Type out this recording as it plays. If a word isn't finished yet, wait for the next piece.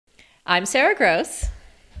I'm Sarah Gross.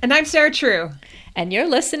 And I'm Sarah True. And you're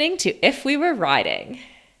listening to If We Were Riding,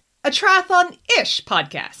 a triathlon-ish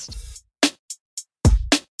podcast.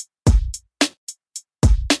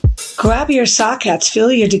 Grab your sock hats,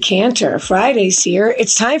 fill your decanter. Friday's here.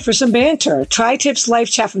 It's time for some banter. Tri-Tips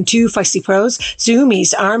life chat from two feisty pros.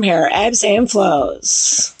 Zoomies, arm hair, ebbs and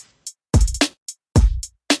flows.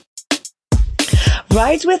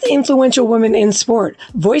 Rides with influential women in sport.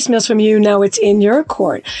 Voicemails from you, now it's in your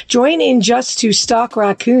court. Join in just to stalk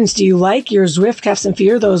raccoons. Do you like your Zwift cuffs and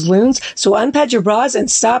fear those loons? So unpad your bras and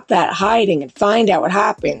stop that hiding and find out what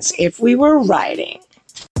happens if we were riding.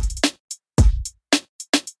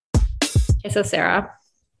 Okay, so Sarah,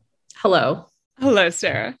 hello. Hello,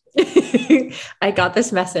 Sarah. I got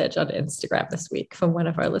this message on Instagram this week from one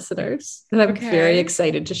of our listeners, and I'm very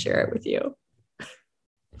excited to share it with you.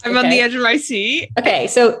 I'm on the edge of my seat. Okay,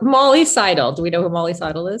 so Molly Seidel. Do we know who Molly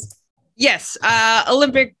Seidel is? Yes,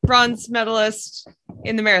 Olympic bronze medalist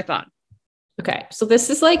in the marathon. Okay, so this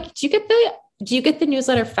is like, do you get the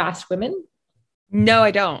newsletter Fast Women? No, I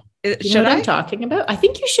don't. Should I? What I'm talking about? I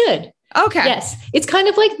think you should. Okay. Yes, it's kind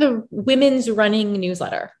of like the women's running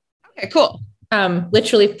newsletter. Okay, cool.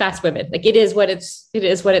 Literally Fast Women. Like it is what it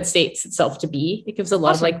states itself to be. It gives a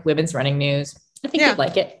lot of like women's running news. I think you'd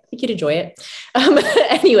like it. I think you'd enjoy it.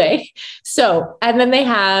 Anyway, so, and then they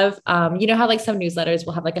have, you know how like some newsletters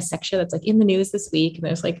will have like a section that's like in the news this week, and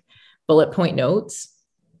there's like bullet point notes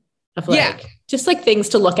of like, just like things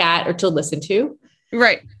to look at or to listen to.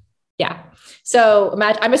 Right. Yeah. So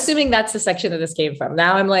I'm assuming that's the section that this came from.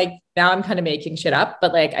 Now I'm kind of making shit up,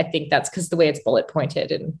 but like, I think that's because the way it's bullet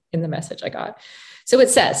pointed in the message I got. So it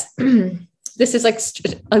says, this is like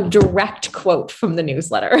a direct quote from the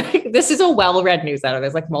newsletter. This is a well-read newsletter.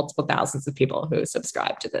 There's like multiple thousands of people who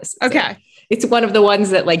subscribe to this. Okay. It's one of the ones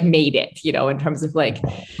that like made it, you know, in terms of like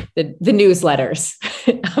the newsletters.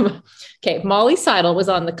 Okay. Molly Seidel was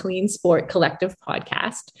on the Clean Sport Collective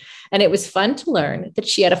podcast, and it was fun to learn that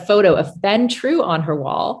she had a photo of Ben True on her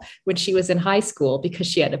wall when she was in high school because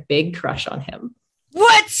she had a big crush on him.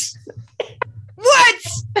 What?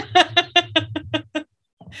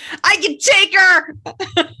 I can take her.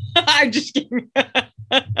 I'm just kidding. Like,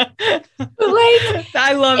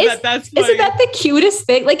 I love that. That's funny. Isn't that the cutest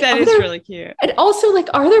thing? Like that is really cute. And also, like,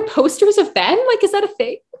 are there posters of Ben? Like, is that a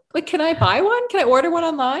thing? Like, can I buy one? Can I order one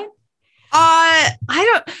online? I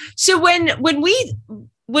don't. So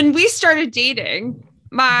when we started dating,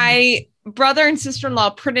 my brother and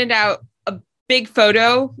sister-in-law printed out a big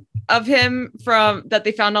photo of him that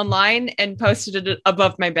they found online and posted it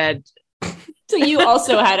above my bed. So you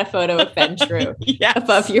also had a photo of Ben True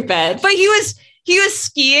above your bed. But he was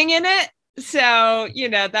skiing in it. So, you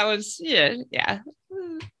know, that was, yeah.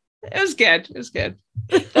 It was good. It was good.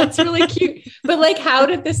 That's really cute. But like, how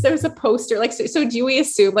did there was a poster, like, so do we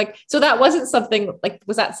assume like, so that wasn't something like,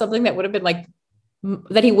 was that something that would have been like,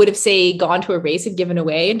 that he would have say gone to a race and given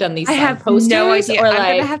away and done these posters? No idea. Or I'm like,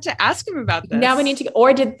 going to have to ask him about this. Now we need to,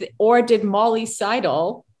 or did Molly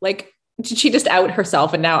Seidel, like, did she just out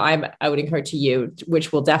herself and now I'm outing her to you,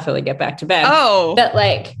 which will definitely get back to Ben. Oh,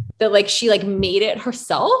 that she like made it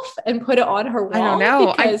herself and put it on her wall. I don't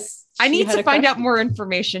know. Because I need to find out more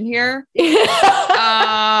information here. So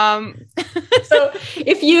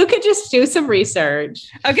if you could just do some research.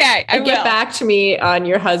 Okay. And get back to me on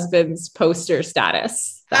your husband's poster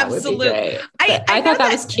status. That Absolutely. Would be great. I thought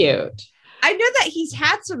that was cute. I know that he's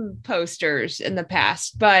had some posters in the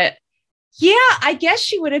past, but yeah, I guess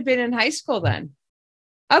she would have been in high school then.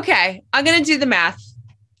 Okay. I'm going to do the math.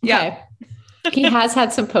 Yeah. Okay. He has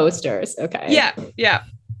had some posters. Okay. Yeah.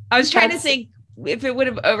 I was trying to think if it would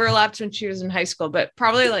have overlapped when she was in high school, but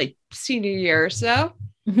probably like senior year or so.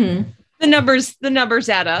 Mm-hmm. The numbers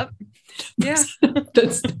add up. Yeah.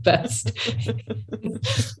 That's the best.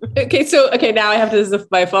 Okay. Now I have this is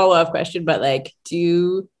my follow-up question, but like,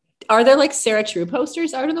 are there like Sarah True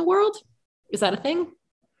posters out in the world? Is that a thing?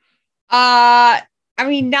 I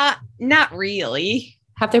mean, not really.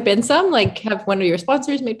 Have there been some? Like, have one of your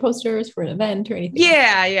sponsors made posters for an event or anything?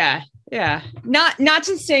 Yeah. Not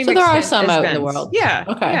to the same. So there are some out in the world. Yeah.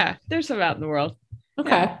 Okay. Yeah. There's some out in the world.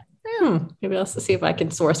 Okay. Yeah. Maybe I'll see if I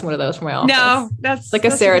can source one of those from my office. No, that's like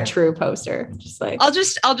a Sarah True poster. Just like I'll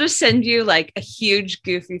just send you like a huge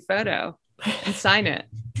goofy photo and sign it.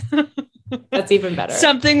 That's even better.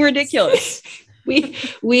 Something ridiculous.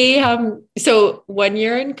 So 1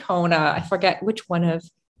 year in Kona, I forget which one of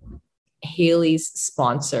Haley's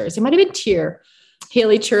sponsors. It might have been Tier.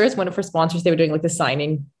 Haley Chur is one of her sponsors. They were doing like the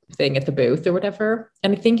signing thing at the booth or whatever.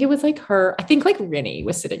 And I think it was like like Rinny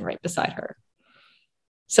was sitting right beside her.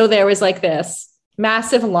 So there was like this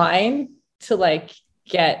massive line to like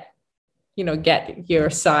get, get your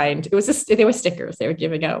signed, they were stickers. They were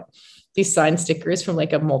giving out these signed stickers from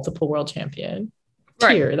like a multiple world champion.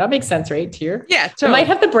 Right. Tier. That makes sense, right? Tier. Yeah. Totally. I might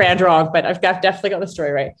have the brand wrong, but definitely got the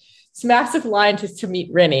story right. It's massive line to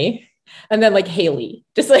meet Rinny. And then like Haley,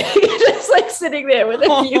 just like sitting there with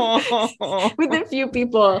a few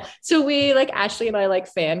people. So we like Ashley and I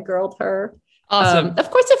like fangirled her. Awesome.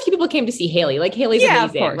 Of course, a few people came to see Haley. Like Haley's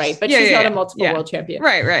amazing, right? But she's not a multiple world champion.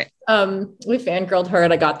 Right. We fangirled her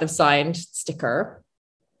and I got the signed sticker.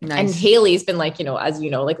 Nice. And Haley's been like, as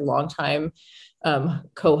like long time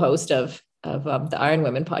co-host of the Iron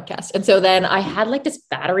Women podcast. And so then I had like this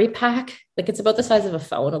battery pack, like it's about the size of a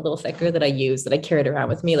phone, a little thicker, that I carried around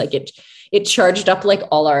with me. Like it charged up like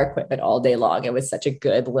all our equipment all day long. It was such a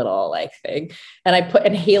good little like thing.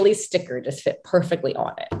 And Haley's sticker just fit perfectly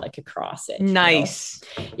on it, like across it. Nice.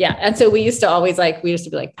 Yeah. And so we used to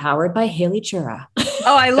be like powered by Haley Chura.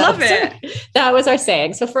 Oh, I love it. That was our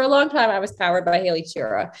saying. So for a long time I was powered by Haley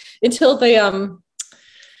Chura until the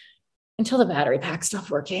battery pack stopped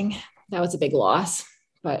working. That was a big loss,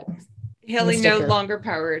 but Haley no longer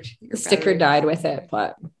powered. The sticker died with it,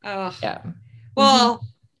 but yeah. Well,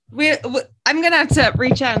 I'm gonna have to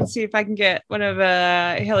reach out and see if I can get one of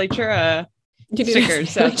Haley Chura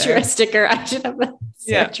stickers. Haley Chura sticker. I should have a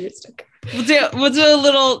Chura sticker. We'll do a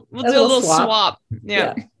little swap.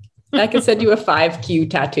 Yeah. I can send you a 5Q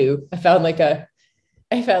tattoo. I found like a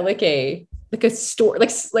store, like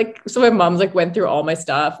so my mom's like went through all my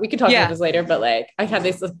stuff. We could talk about this later, but like I had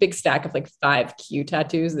this big stack of like 5Q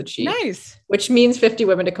tattoos that which means 50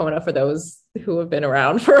 women to Kona for those who have been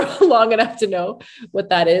around for long enough to know what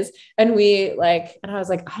that is. And I was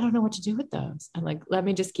like, I don't know what to do with those. I'm like, let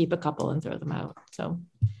me just keep a couple and throw them out. So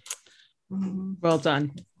well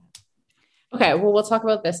done. Okay. Well, we'll talk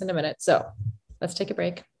about this in a minute. So let's take a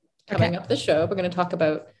break. Coming up the show, we're going to talk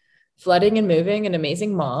about flooding and moving and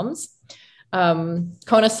amazing moms.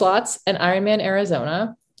 Kona Slots and Ironman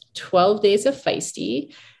Arizona, 12 days of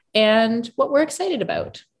Feisty, and what we're excited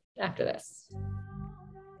about after this.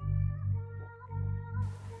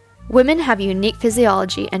 Women have a unique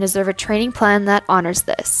physiology and deserve a training plan that honors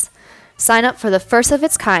this. Sign up for the first of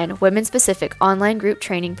its kind women-specific online group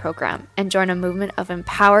training program and join a movement of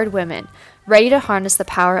empowered women ready to harness the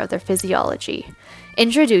power of their physiology.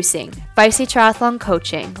 Introducing Feisty Triathlon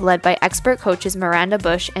Coaching, led by expert coaches Miranda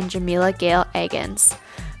Bush and Jamila Gale Agans.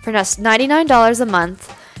 For just $99 a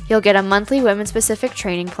month, you'll get a monthly women-specific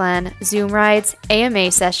training plan, Zoom rides,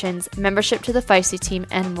 AMA sessions, membership to the Feisty team,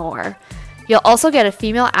 and more. You'll also get a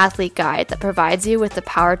female athlete guide that provides you with the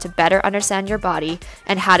power to better understand your body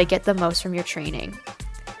and how to get the most from your training.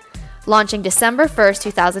 Launching December 1st,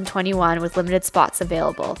 2021 with limited spots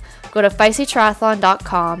available. Go to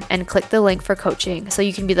feistytriathlon.com and click the link for coaching so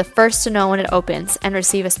you can be the first to know when it opens and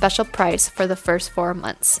receive a special price for the first 4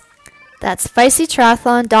 months. That's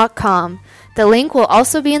feistytriathlon.com. The link will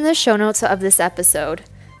also be in the show notes of this episode.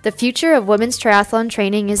 The future of women's triathlon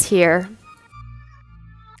training is here.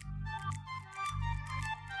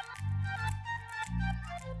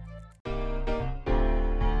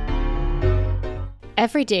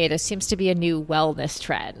 Every day there seems to be a new wellness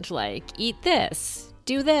trend, like eat this,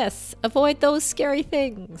 do this, avoid those scary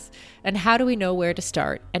things. And how do we know where to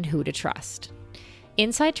start and who to trust?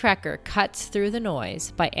 Inside Tracker cuts through the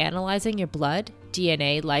noise by analyzing your blood,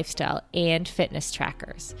 DNA, lifestyle, and fitness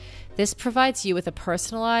trackers. This provides you with a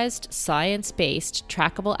personalized, science-based,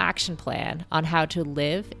 trackable action plan on how to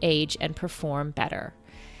live, age, and perform better.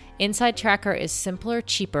 Inside Tracker is simpler,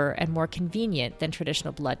 cheaper, and more convenient than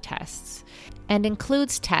traditional blood tests, and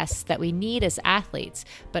includes tests that we need as athletes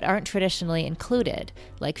but aren't traditionally included,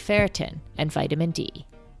 like ferritin and vitamin D.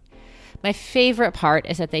 My favorite part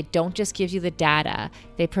is that they don't just give you the data,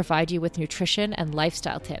 they provide you with nutrition and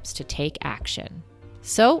lifestyle tips to take action.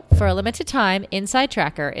 So, for a limited time, Inside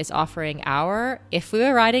Tracker is offering our If We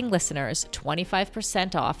Were Riding listeners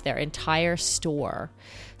 25% off their entire store.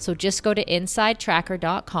 So just go to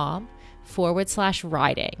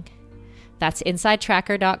insidetracker.com/riding. That's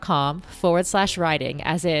insidetracker.com/riding,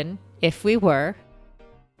 as in, if we were.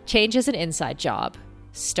 Change is an inside job.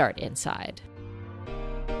 Start inside.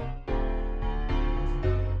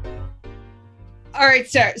 All right,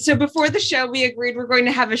 Sarah. So before the show, we agreed we're going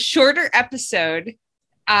to have a shorter episode,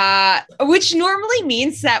 which normally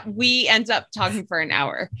means that we end up talking for an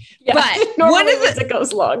hour. Yeah, but one of it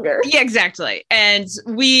goes longer. Yeah, exactly. And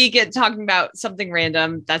we get talking about something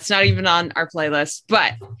random that's not even on our playlist.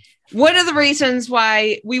 But one of the reasons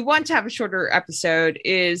why we want to have a shorter episode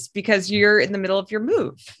is because you're in the middle of your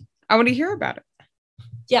move. I want to hear about it.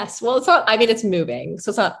 Yes. Well, it's moving,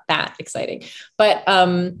 so it's not that exciting, but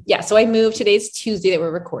so I moved. Today's Tuesday that we're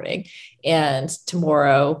recording, and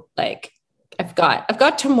tomorrow, I've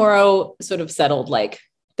got tomorrow sort of settled. Like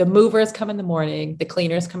the movers come in the morning, the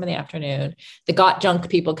cleaners come in the afternoon, the got junk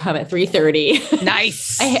people come at 3:30.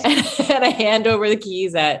 Nice. And I hand over the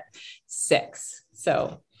keys at 6.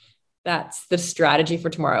 So that's the strategy for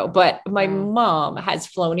tomorrow. But my mom has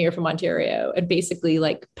flown here from Ontario and basically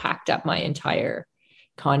like packed up my entire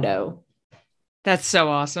condo. That's so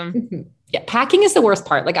awesome. Yeah. Packing is the worst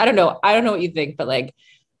part. Like, I don't know what you think, but like,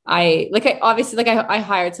 I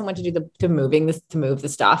hired someone to do to move the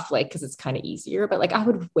stuff, like, cause it's kind of easier, but like, I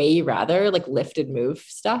would way rather like lift and move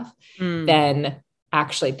stuff than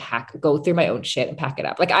actually go through my own shit and pack it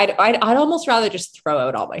up. Like I'd almost rather just throw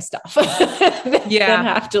out all my stuff than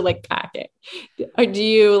have to like pack it. Do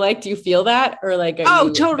you feel that? Or like,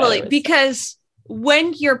 totally. Because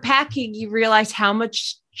when you're packing, you realize how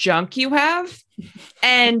much junk you have.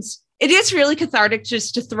 And it is really cathartic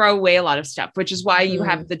just to throw away a lot of stuff, which is why you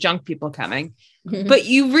have the junk people coming. But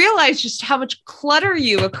you realize just how much clutter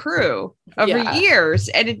you accrue over years.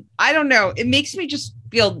 And I don't know, it makes me just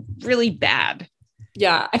feel really bad.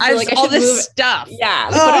 Yeah. I feel like all this stuff. Yeah.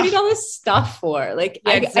 Like, what do I need all this stuff for? Like,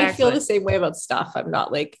 I feel the same way about stuff. I'm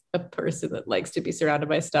not like a person that likes to be surrounded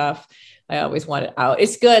by stuff. I always want it out.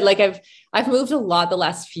 It's good. Like I've moved a lot the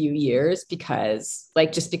last few years because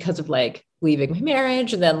of like leaving my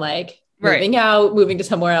marriage and then like moving out, moving to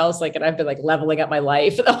somewhere else. Like, and I've been like leveling up my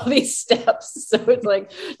life and all these steps. So it's like,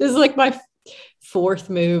 this is like my 4th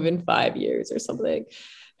move in 5 years or something.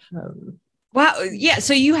 Wow. Yeah.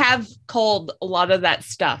 So you have culled a lot of that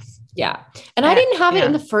stuff. Yeah. And I didn't have it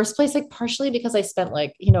in the first place, like partially because I spent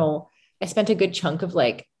like, I spent a good chunk of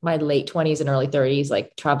like my late 20s and early 30s,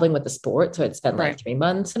 like traveling with the sport. So I'd spent like 3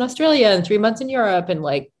 months in Australia and 3 months in Europe. And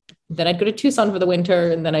like, then I'd go to Tucson for the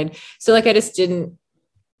winter. And then I just didn't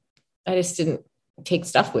take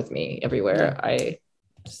stuff with me everywhere. I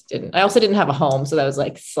also didn't have a home. So that was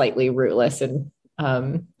like slightly rootless and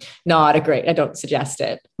not a great, I don't suggest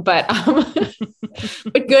it, but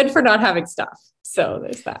but good for not having stuff. So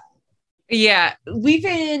there's that. Yeah. We've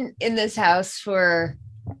been in this house for,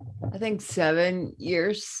 I think 7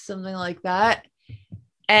 years, something like that.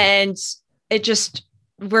 And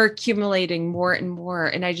we're accumulating more and more.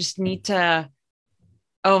 And I just need to,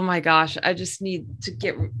 oh my gosh, I just need to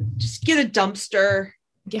get a dumpster.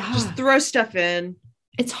 Yeah. Just throw stuff in.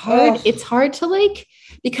 It's hard. Oh. It's hard to like,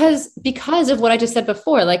 because of what I just said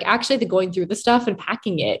before, like actually the going through the stuff and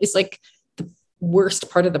packing it is like the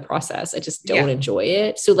worst part of the process. I just don't enjoy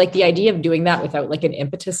it. So like the idea of doing that without like an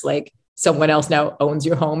impetus, like someone else now owns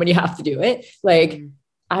your home and you have to do it. Like,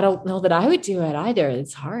 I don't know that I would do it either.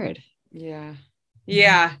 It's hard. Yeah.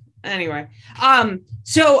 Yeah. Anyway.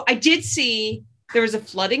 So I did see there was a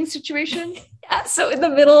flooding situation. Yeah. So in the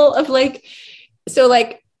middle of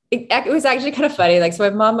it was actually kind of funny. Like, so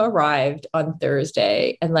my mom arrived on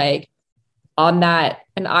Thursday and like on that,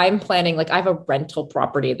 and I'm planning, like I have a rental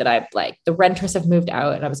property that I've like, the renters have moved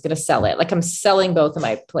out and I was going to sell it. Like I'm selling both of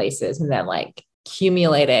my places and then like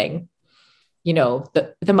accumulating,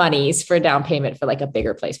 the monies for a down payment for like a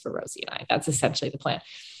bigger place for Rosie and I. That's essentially the plan.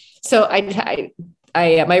 So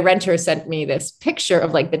my renter sent me this picture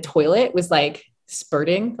of like the toilet was like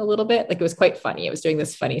spurting a little bit. Like it was quite funny. It was doing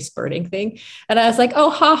this funny spurting thing. And I was like,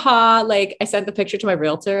 oh, haha. Like I sent the picture to my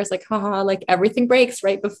realtor. I was like, haha, like everything breaks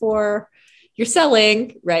right before you're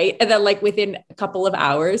selling. Right. And then like within a couple of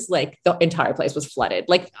hours, like the entire place was flooded,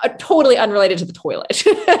 like totally unrelated to the toilet.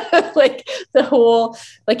 Like the whole,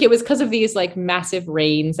 like it was because of these like massive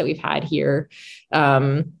rains that we've had here.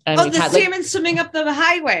 And the salmon swimming up the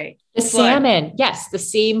highway. The salmon. Yes. The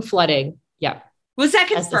same flooding. Yeah. Was that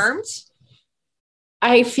confirmed?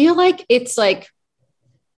 I feel like it's like,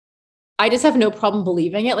 I just have no problem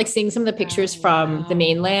believing it. Like seeing some of the pictures from the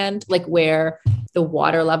mainland, like where the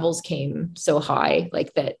water levels came so high,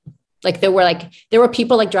 like that, like there were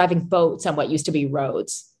people like driving boats on what used to be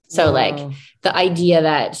roads. So like the idea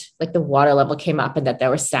that like the water level came up and that there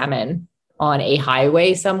was salmon on a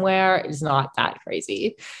highway somewhere is not that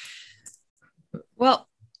crazy. Well,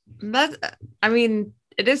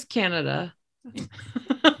 it is Canada.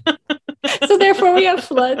 So therefore we have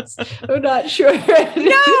floods. I'm not sure.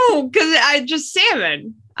 No, because I just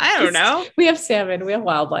salmon. I don't know. We have salmon. We have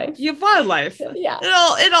wildlife. You have wildlife. Yeah.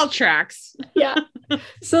 It all tracks. Yeah.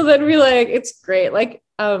 So then we like, it's great. Like,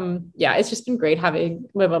 it's just been great having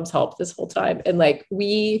my mom's help this whole time. And like,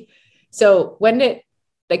 we went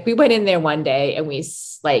in there one day and we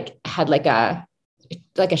like had like a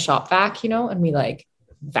shop vac, and we like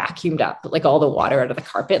vacuumed up like all the water out of the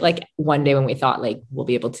carpet. Like one day when we thought like, we'll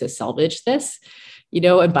be able to salvage this,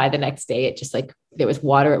 and by the next day, it just like, there was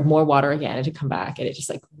more water again, and to come back and it just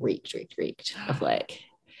like reeked of like,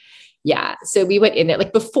 Yeah. So we went in there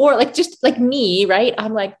like before, like just like me, right?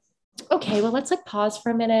 I'm like, okay, well, let's like pause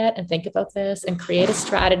for a minute and think about this and create a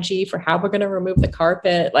strategy for how we're going to remove the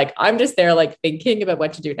carpet. Like I'm just there like thinking about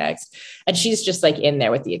what to do next. And she's just like in there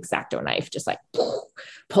with the X-Acto knife, just like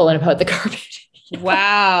pulling apart the carpet.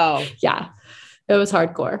 Wow. Yeah. It was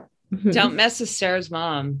hardcore. Don't mess with Sarah's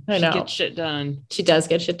mom. I know. She gets shit done. She does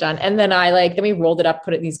get shit done. And then then we rolled it up,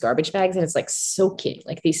 put it in these garbage bags, and it's like soaking,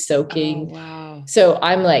 like these soaking. Oh, wow. So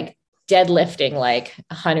I'm like deadlifting like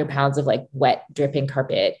 100 pounds of like wet dripping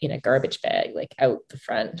carpet in a garbage bag, like out the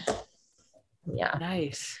front. Yeah.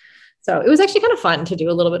 Nice. So it was actually kind of fun to do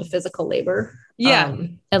a little bit of physical labor. Yeah.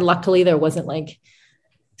 And luckily there wasn't like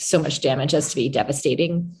so much damage as to be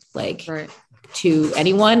devastating, like to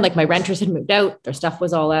anyone. Like my renters had moved out, their stuff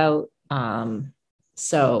was all out. And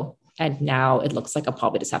now it looks like I'll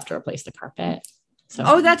probably just have to replace the carpet.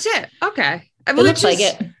 So that's it. Okay. It looks like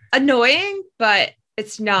it. Annoying, but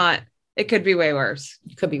it's not. It could be way worse.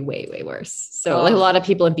 It could be way, way worse. So like a lot of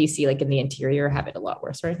people in BC, like in the interior, have it a lot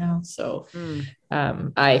worse right now. So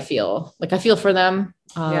I feel for them.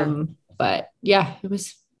 But yeah, it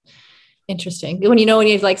was interesting. When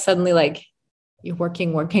you like suddenly like you're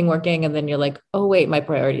working, and then you're like, oh wait, my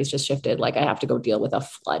priorities just shifted. Like I have to go deal with a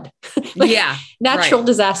flood. Like, natural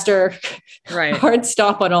disaster. Right. Hard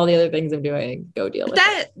stop on all the other things I'm doing. Go deal with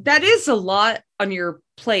that. it. That is a lot on your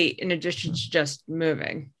plate in addition to just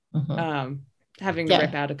moving. Having to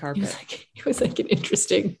rip out a carpet. It was like an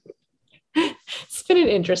interesting, it's been an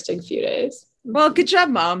interesting few days. Well, good job,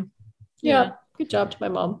 Mom. Yeah. Good job to my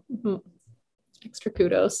mom. Extra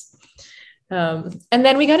kudos. And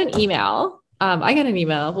then we got an email. We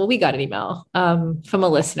got an email from a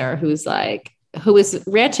listener who was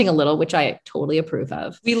ranting a little, which I totally approve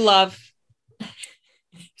of. We love.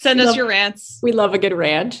 Send us your rants. We love a good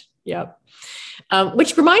rant. Yep.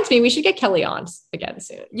 Which reminds me, we should get Kelly on again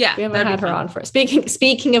soon. Yeah. We haven't had her on for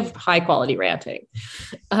speaking of high quality ranting.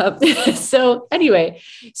 So anyway,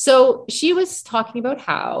 so she was talking about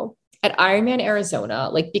how at Ironman Arizona,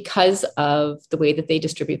 like because of the way that they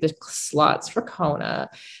distribute the slots for Kona,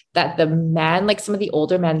 that the men, like some of the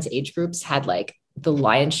older men's age groups had like the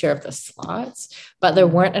lion's share of the slots, but there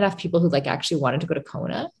weren't enough people who like actually wanted to go to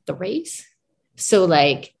Kona, the race. So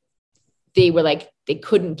like, they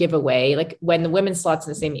couldn't give away, like when the women's slots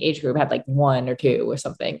in the same age group had like 1 or 2 or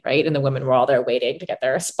something, right? And the women were all there waiting to get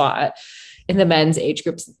their spot. In the men's age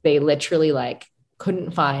groups, they literally like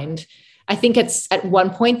couldn't find, I think it's at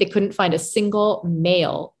one point, they couldn't find a single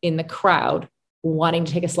male in the crowd wanting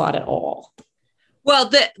to take a slot at all. Well,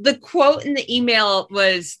 the quote in the email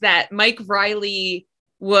was that Mike Riley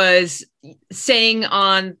was saying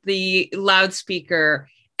on the loudspeaker,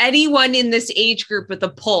 anyone in this age group with a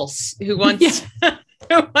pulse who wants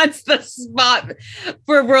who wants the spot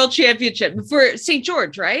for a world championship for St.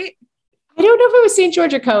 George, right? I don't know if it was St.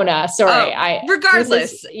 George or Kona. Sorry.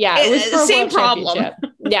 Regardless. It was for same problem.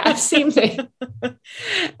 Yeah, same thing.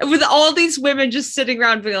 With all these women just sitting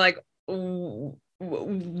around being like, what?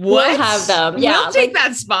 We'll have them. Yeah. We'll take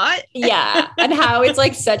that spot. Yeah. And how it's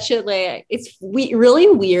like such a, like, it's really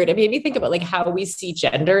weird. It made me think about like how we see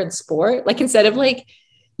gender in sport. Like instead of like,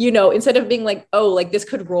 instead of being like, oh, like this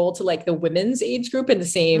could roll to like the women's age group in the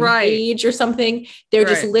same age or something, they're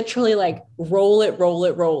just literally like, roll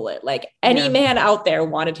it. Like any man out there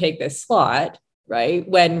want to take this slot, right?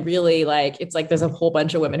 When really like, it's like, there's a whole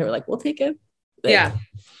bunch of women who are like, we'll take it. Like,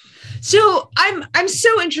 So I'm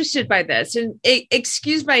so interested by this, and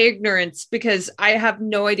excuse my ignorance because I have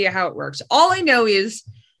no idea how it works. All I know is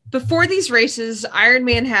before these races,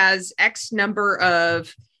 Ironman has X number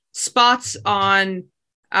of spots on,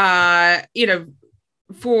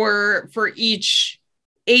 for each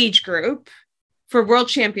age group for world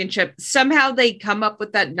championship. Somehow they come up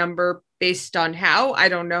with that number based on how, I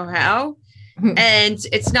don't know how. And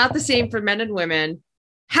it's not the same for men and women.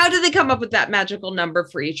 How do they come up with that magical number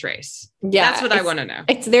for each race? Yeah, that's what I want to know.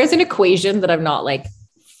 There's an equation that I'm not like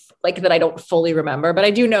that I don't fully remember, but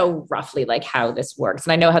I do know roughly like how this works.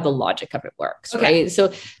 And I know how the logic of it works, right?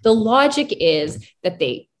 So the logic is that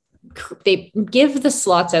they give the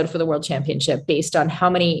slots out for the world championship based on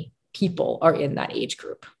how many people are in that age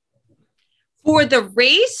group. For the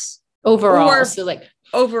race? Overall. So like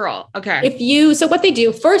overall. Okay. So what they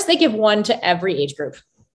do first, they give one to every age group.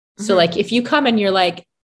 So like if you come and you're like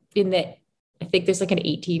I think there's like an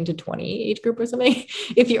 18 to 20 age group or something.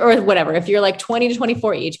 If you're like 20 to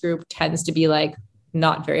 24 age group tends to be like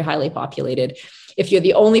not very highly populated. If you're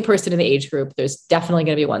the only person in the age group, there's definitely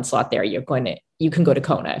going to be one slot there. You can go to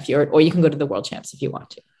Kona or you can go to the world champs if you want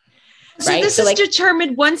to. So this is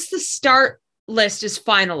determined once the start list is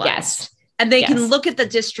finalized. Yes. And they can look at the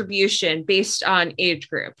distribution based on age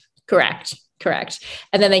group. Correct.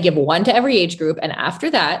 And then they give one to every age group. And after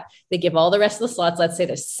that, they give all the rest of the slots. Let's say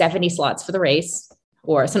there's 70 slots for the race,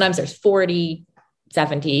 or sometimes there's 40,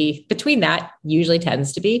 70. Between that usually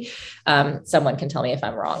tends to be. Someone can tell me if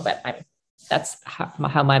I'm wrong, but that's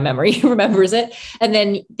how my memory remembers it. And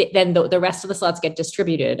then the rest of the slots get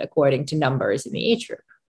distributed according to numbers in the age group.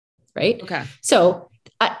 Right. Okay. So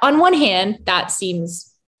on one hand, that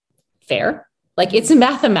seems fair. Like it's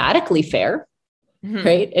mathematically fair.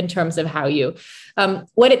 Right. In terms of how you,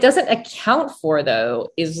 what it doesn't account for though,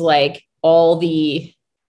 is like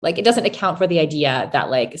it doesn't account for the idea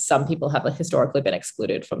that like some people have like historically been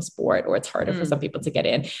excluded from sport, or it's harder for some people to get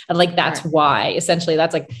in. And like, that's why essentially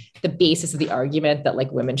that's like the basis of the argument that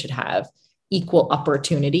like women should have equal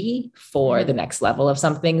opportunity for the next level of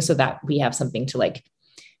something, so that we have something to like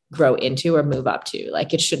grow into or move up to.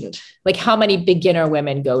 Like it shouldn't, like how many beginner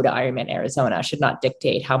women go to Ironman Arizona should not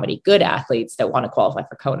dictate how many good athletes that want to qualify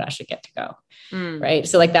for Kona should get to go. Right.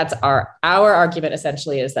 So like that's our argument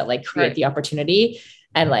essentially, is that like create the opportunity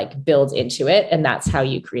and like build into it. And that's how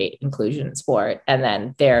you create inclusion in sport. And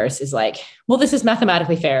then theirs is like, well, this is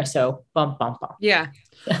mathematically fair. So bump. Yeah.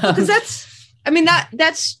 Because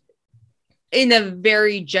that's in a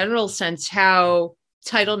very general sense, how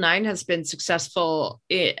Title IX has been successful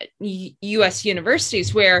in U.S.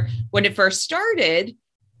 universities, where when it first started,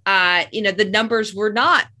 the numbers were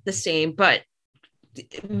not the same, but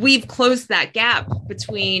we've closed that gap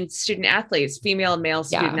between student athletes, female and male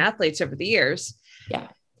student athletes over the years.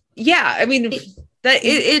 Yeah. I mean,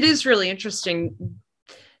 it is really interesting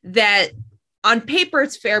that on paper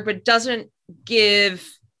it's fair, but it doesn't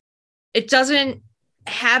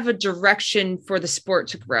have a direction for the sport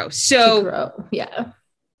to grow. So,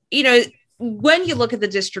 when you look at the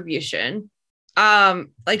distribution,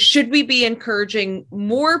 like, should we be encouraging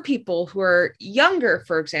more people who are younger,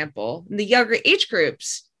 for example, in the younger age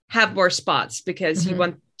groups, have more spots because you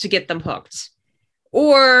want to get them hooked?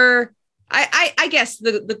 Or I guess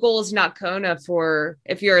the goal is not Kona for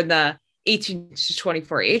if you're in the 18 to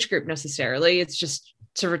 24 age group necessarily. It's just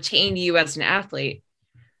to retain you as an athlete.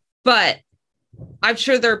 But I'm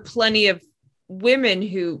sure there are plenty of women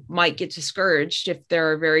who might get discouraged if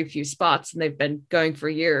there are very few spots and they've been going for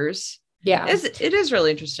years. Yeah, it is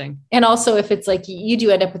really interesting. And also, if it's like you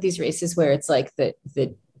do end up with these races where it's like the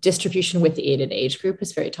distribution within an age group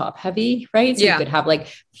is very top heavy, right? So you could have like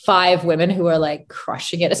 5 women who are like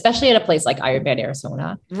crushing it, especially at a place like Ironman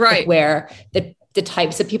Arizona, right? Like where the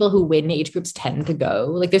types of people who win age groups tend to go.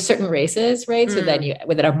 Like there's certain races, right? So then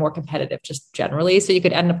that are more competitive just generally. So you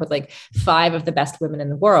could end up with like 5 of the best women in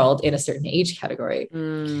the world in a certain age category.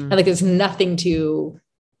 And like, there's nothing to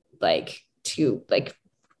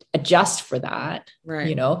adjust for that, right?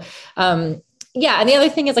 You know? And the other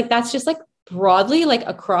thing is like, that's just like broadly, like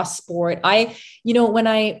across sport. When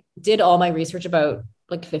I did all my research about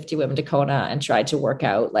like 50 women to Kona and tried to work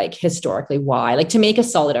out like historically why, like to make a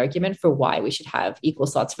solid argument for why we should have equal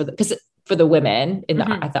slots for the women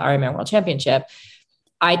at the Ironman World Championship,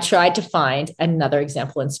 I tried to find another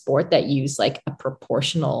example in sport that used like a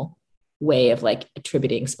proportional way of like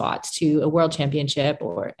attributing spots to a world championship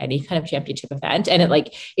or any kind of championship event. And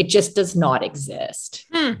it just does not exist.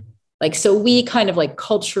 Like, so we kind of like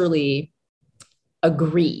culturally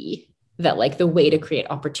agree that like the way to create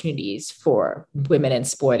opportunities for women in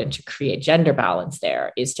sport and to create gender balance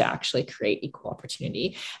there is to actually create equal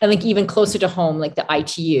opportunity. And like even closer to home, like the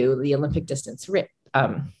ITU, the Olympic distance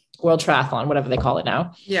World Triathlon, whatever they call it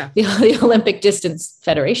now. Yeah. The Olympic Distance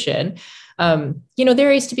Federation.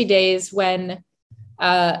 There used to be days when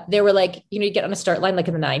there were like, you get on a start line, like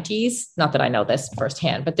in the 90s, not that I know this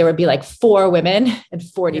firsthand, but there would be like 4 women and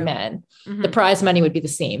 40 men. The prize money would be the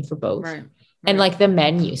same for both. Right. And like the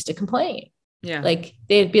men used to complain. Yeah. Like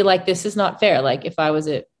they'd be like, this is not fair. Like if I was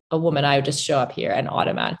a woman, I would just show up here and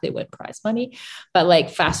automatically win prize money. But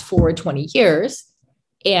like fast forward 20 years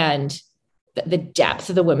and the depth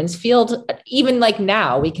of the women's field, even like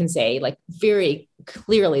now we can say like very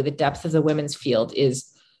clearly the depth of the women's field is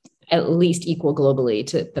at least equal globally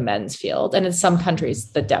to the men's field. And in some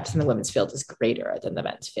countries, the depth in the women's field is greater than the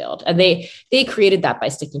men's field. And they created that by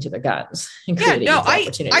sticking to their guns and creating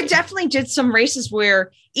opportunity. I definitely did some races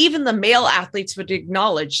where even the male athletes would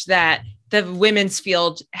acknowledge that the women's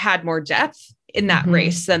field had more depth in that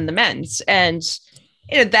race than the men's. And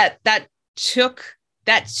that took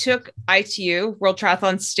ITU, World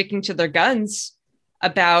Triathlon, sticking to their guns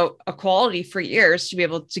about equality for years to be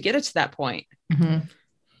able to get it to that point.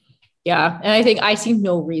 Yeah. And I think I see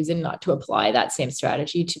no reason not to apply that same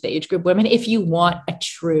strategy to the age group women if you want a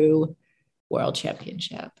true world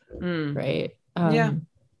championship. Right. Yeah.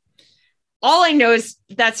 All I know is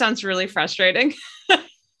that sounds really frustrating.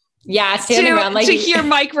 Yeah, standing around like to hear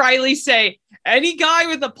Mike Riley say, any guy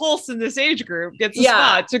with a pulse in this age group gets a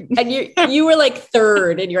spot. And you were like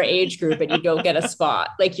third in your age group and you don't get a spot.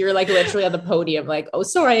 Like you're like literally on the podium, like, oh,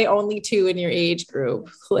 sorry, only 2 in your age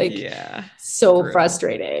group. Like, so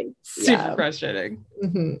frustrating. Super frustrating.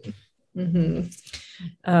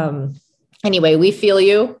 Anyway, we feel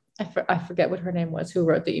you. I forget what her name was, who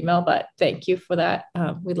wrote the email, but thank you for that.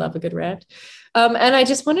 We love a good rant. And I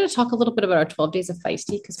just wanted to talk a little bit about our 12 days of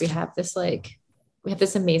Feisty, because we have this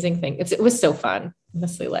amazing thing. It was so fun,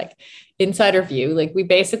 honestly, like insider view. Like we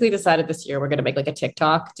basically decided this year we're going to make like a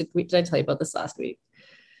TikTok. Did I tell you about this last week?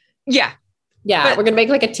 Yeah. We're going to make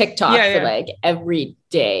like a TikTok for like every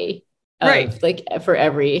day. Like for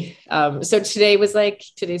every, so today's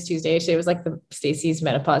Tuesday. Today was like the Stacey's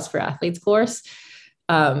Menopause for Athletes course.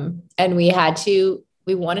 And we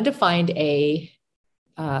wanted to find we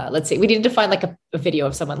needed to find like a video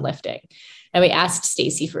of someone lifting, and we asked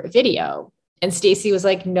Stacey for a video, and Stacey was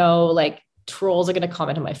like, no, like trolls are going to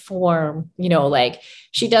comment on my form. You know, like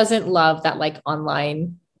she doesn't love that like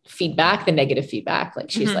online feedback, the negative feedback.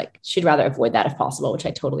 Like she's like, she'd rather avoid that if possible, which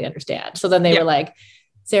I totally understand. So then they were like,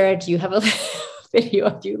 Sarah, do you have a video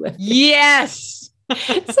of you lifting? Yes.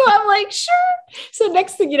 So I'm like, sure. So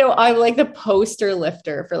next thing you know, I'm like the poster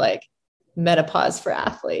lifter for like Menopause for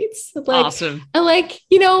Athletes. Like, awesome. And like,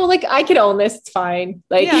 you know, like I can own this. It's fine.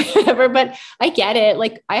 Like whatever, but I get it.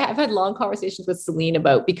 Like I've had long conversations with Celine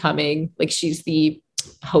about becoming like, she's the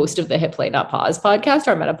host of the Hit Play Not Pause podcast,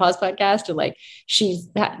 our menopause podcast. And like, she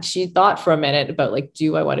thought for a minute about like,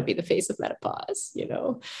 do I want to be the face of menopause? You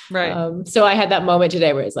know? Right. So I had that moment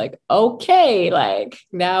today where it's like, okay, like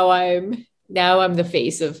now I'm the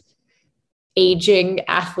face of aging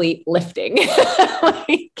athlete lifting.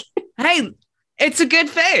 Like, hey, it's a good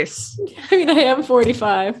face. I mean, I am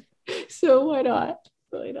 45, so why not?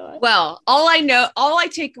 Why not? Well, all I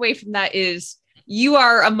take away from that is you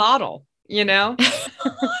are a model, you know?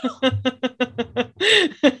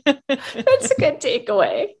 That's a good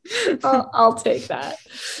takeaway. I'll take that.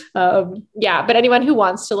 But anyone who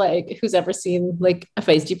wants to like, who's ever seen like a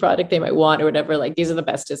Feisty product they might want or whatever, like these are the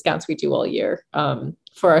best discounts we do all year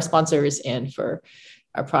for our sponsors and for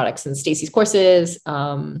our products and Stacey's courses.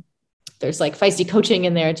 There's like Feisty coaching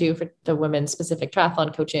in there too for the women specific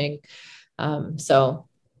triathlon coaching. So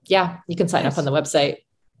yeah, you can sign up on the website.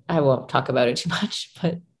 I won't talk about it too much,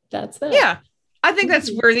 but that's that. Yeah, I think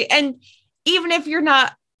that's worthy. And even if you're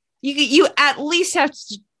not, you at least have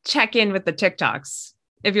to check in with the TikToks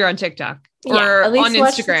if you're on TikTok or on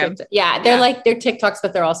Instagram. They're like, they're TikToks,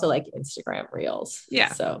 but they're also like Instagram reels.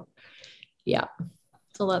 Yeah. So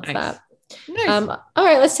that's nice. that. Nice. All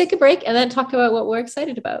right, let's take a break and then talk about what we're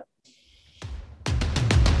excited about.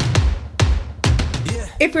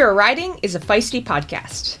 If We Were Riding is a Feisty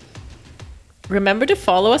podcast. Remember to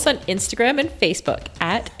follow us on Instagram and Facebook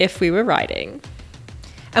at If We Were Riding.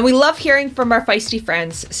 And we love hearing from our Feisty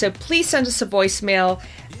friends, so please send us a voicemail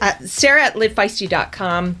at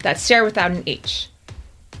sarah@livefeisty.com. That's Sarah without an H.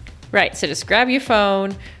 Right, so just grab your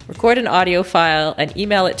phone, record an audio file, and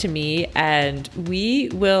email it to me, and we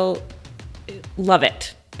will love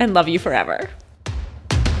it and love you forever.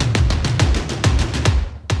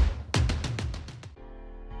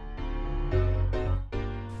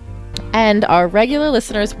 And our regular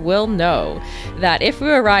listeners will know that If We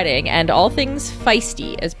Were Riding and all things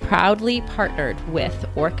Feisty is proudly partnered with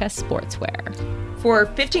Orca Sportswear. For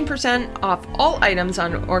 15% off all items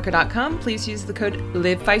on orca.com, please use the code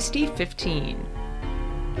LIVEFEISTY15.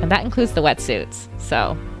 And that includes the wetsuits,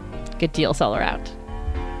 so good deals all around.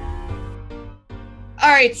 All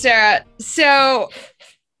right, Sarah. So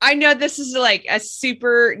I know this is like a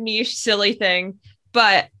super niche, silly thing,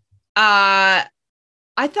 but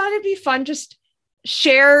I thought it'd be fun just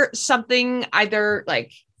share something either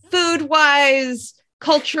like food-wise,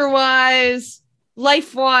 culture-wise,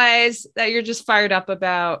 life-wise that you're just fired up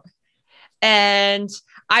about. And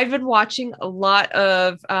I've been watching a lot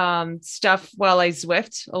of stuff while I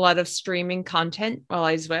Zwift, a lot of streaming content while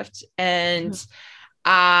I Zwift. And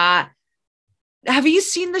have you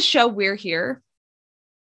seen the show We're Here?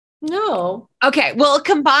 No. Okay, well, it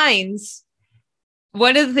combines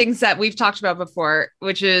one of the things that we've talked about before,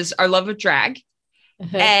 which is our love of drag.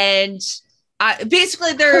 And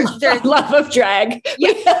basically they're love of drag.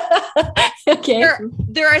 Yeah. Okay.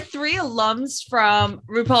 There are 3 alums from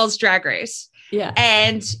RuPaul's Drag Race. Yeah.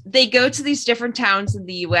 And they go to these different towns in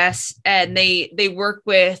the US and they work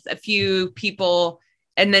with a few people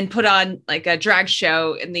and then put on like a drag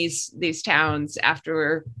show in these towns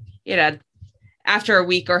after a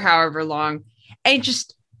week or however long. And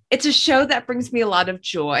it's a show that brings me a lot of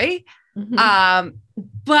joy. Mm-hmm.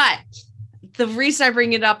 But the reason I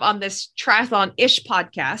bring it up on this triathlon-ish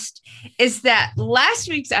podcast is that last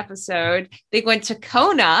week's episode, they went to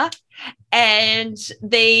Kona and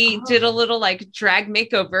they did a little like drag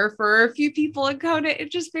makeover for a few people in Kona.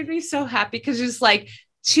 It just made me so happy because it's like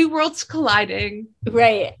two worlds colliding.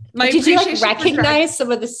 Right. Did you like recognize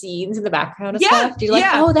some of the scenes in the background and stuff? Did you like,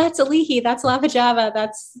 oh, that's Ali'i, that's Lava Java,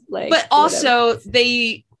 that's like. But also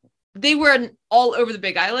they were all over the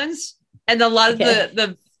Big Islands, and a lot of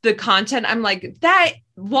the content, I'm like, that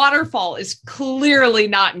waterfall is clearly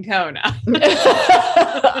not in Kona.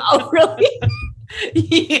 Oh, really?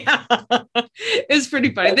 Yeah. It's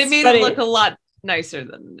pretty funny. They made it look a lot nicer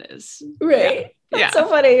than it is. Right. That's so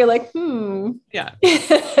funny. You're like, Yeah. It's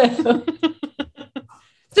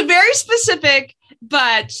very specific,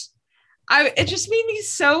 but it just made me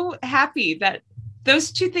so happy that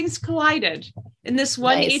those two things collided in this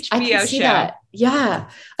one HBO show. That. Yeah.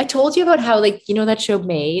 I told you about how, like, you know, that show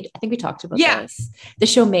Made. I think we talked about this. The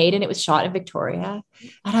show Made, and it was shot in Victoria.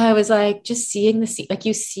 And I was like, just seeing like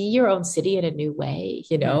you see your own city in a new way,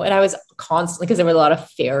 you know? And I was constantly, because there were a lot of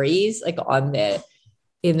ferries like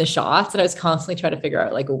in the shots, and I was constantly trying to figure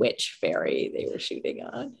out like which ferry they were shooting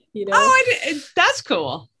on, you know? Oh, that's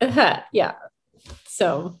cool. Yeah.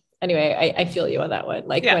 So anyway, I feel you on that one.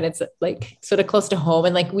 Like when it's like sort of close to home,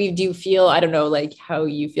 and like we do feel, I don't know, like how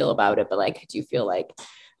you feel about it, but like, do you feel like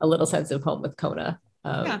a little sense of home with Kona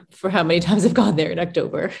for how many times I've gone there in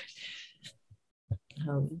October?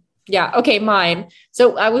 Okay, mine.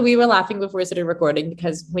 So we were laughing before we started recording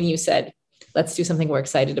because when you said, let's do something we're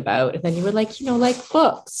excited about, and then you were like, you know, like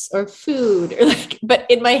books or food or like, but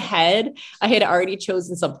in my head, I had already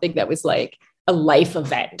chosen something that was like a life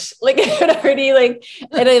event. Like I had already like,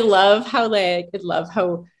 and I love how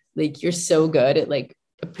you're so good at like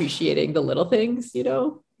appreciating the little things, you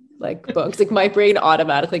know, like books. Like my brain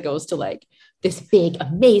automatically goes to like, this big,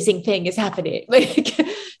 amazing thing is happening. Like,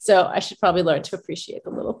 so I should probably learn to appreciate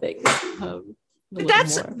the little things.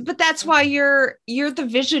 But that's why you're the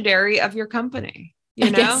visionary of your company.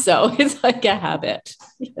 You know? I guess so. It's like a habit.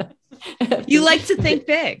 Yeah. You like to think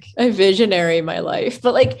big. I visionary my life.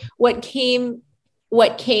 But like what came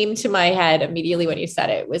to my head immediately when you said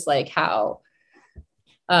it was like how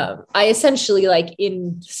I essentially like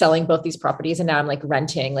in selling both these properties, and now I'm like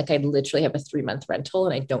renting, like I literally have a 3-month rental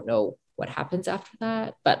and I don't know what happens after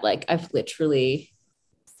that. But like I've like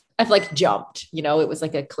jumped, you know, it was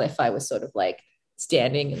like a cliff. I was sort of like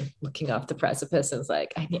standing and looking off the precipice and was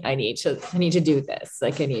like, I need to do this.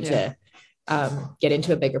 Like I need to get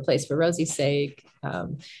into a bigger place for Rosie's sake.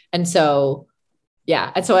 And so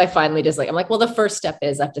I finally just like, I'm like, well, the first step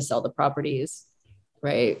is I have to sell the properties.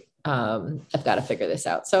 Right. I've got to figure this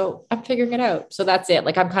out. So I'm figuring it out. So that's it.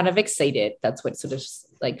 Like, I'm kind of excited. That's what sort of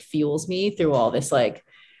like fuels me through all this, like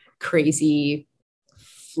crazy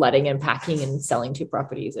flooding and packing and selling 2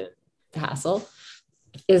 properties and the hassle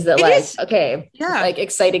is that like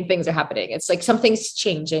exciting things are happening. It's like something's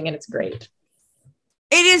changing and it's great.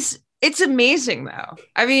 It's amazing though.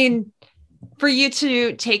 I mean, for you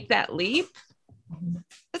to take that leap,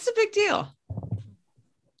 that's a big deal.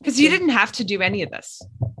 Because you didn't have to do any of this.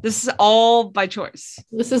 This is all by choice.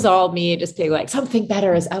 This is all me just being like, something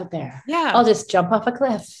better is out there. Yeah. I'll just jump off a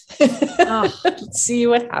cliff. See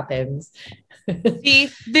what happens. Be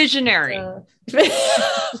visionary.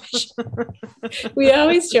 We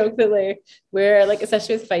always joke that like we're like,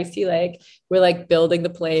 especially with Feisty, like we're like building the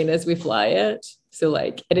plane as we fly it. So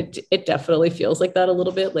like, and it definitely feels like that a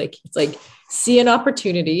little bit. Like it's like see an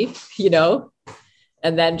opportunity, you know,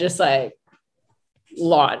 and then just like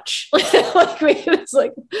launch. Like we just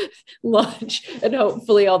like launch, and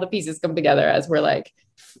hopefully all the pieces come together as we're like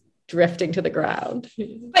drifting to the ground.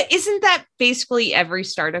 But isn't that basically every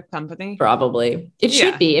startup company? Probably. It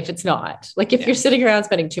should be if it's not. Like if you're sitting around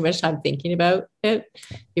spending too much time thinking about it,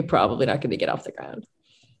 you're probably not going to get off the ground.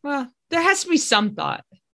 Well, there has to be some thought.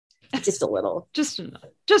 Just a little. Just enough.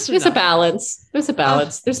 There's a balance. There's a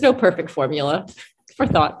balance. There's no perfect formula for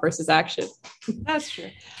thought versus action. That's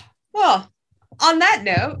true. Well, on that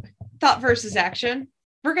note, thought versus action,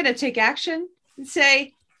 we're going to take action and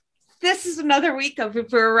say, this is another week of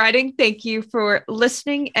If We Were Writing. Thank you for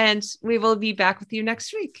listening, and we will be back with you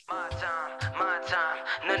next week. My time.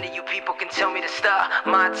 None of you people can tell me to stop.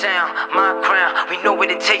 My town, my crown. We know what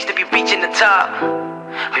it takes to be reaching the top.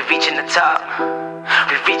 We're reaching the top.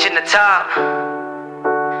 We're reaching the top.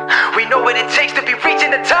 We know what it takes to be reaching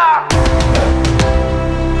the top.